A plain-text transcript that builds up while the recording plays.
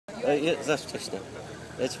Za wcześnie.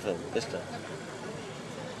 Jedź w jeszcze.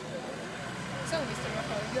 So, Mr.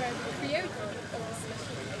 Raphael, you are the creator of this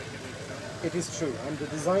machine. It is true. I'm the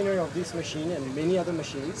designer of this machine and many other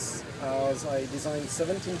machines, as I designed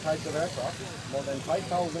 17 types of aircraft. More than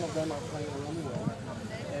 5,000 of them are flying around the world.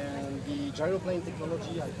 And the gyroplane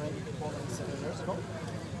technology I planted more than 7 years ago,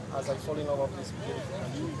 as I fall in love with this beautiful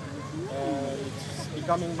country. And it's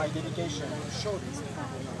becoming my dedication to show these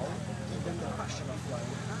people now, give them the passion of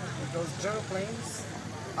flying. Because gyroplanes,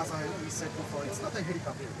 as we said before, it's not a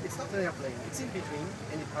helicopter, it's not an airplane, it's in between,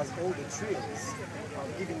 and it has all the thrills of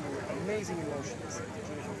giving you amazing emotions.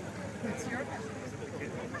 It's your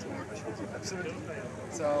Absolutely.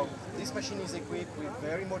 So this machine is equipped with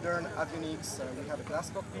very modern avionics. We have a glass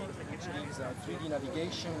cockpit which gives 3D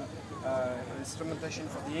navigation, instrumentation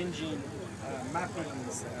for the engine,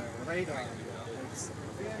 mappings, radar. It's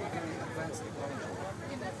very, very advanced technology.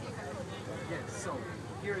 Yes, so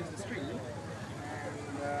here is the screen.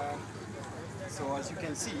 And so as you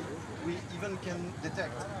can see, we even can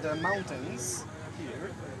detect the mountains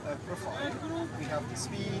here, profile. We have the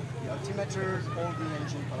speed, the altimeter, all the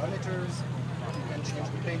engine parameters. You can change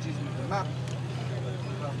the pages with the map.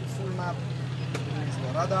 You have the full map. There is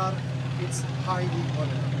the radar. It's highly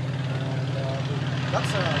modern. And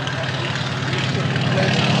that's a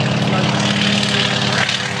pleasure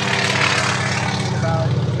in about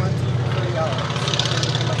 20 to 30 hours.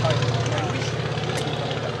 And I wish you could be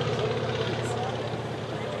coming back.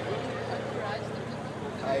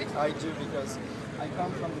 I do, because I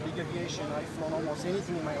come from the big aviation. I've flown almost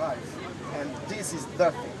anything in my life, and this is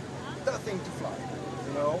the thing to fly.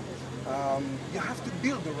 You know, you have to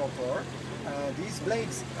build the rotor. These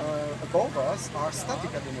blades above us are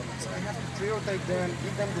static at the moment, so I have to pre-rotate them,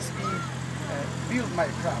 give them the speed, build my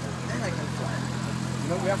craft, then I can fly. You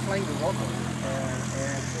know, we are flying the rotor,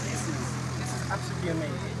 and this is absolutely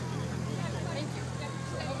amazing. Thank you.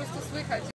 Po prostu słychać.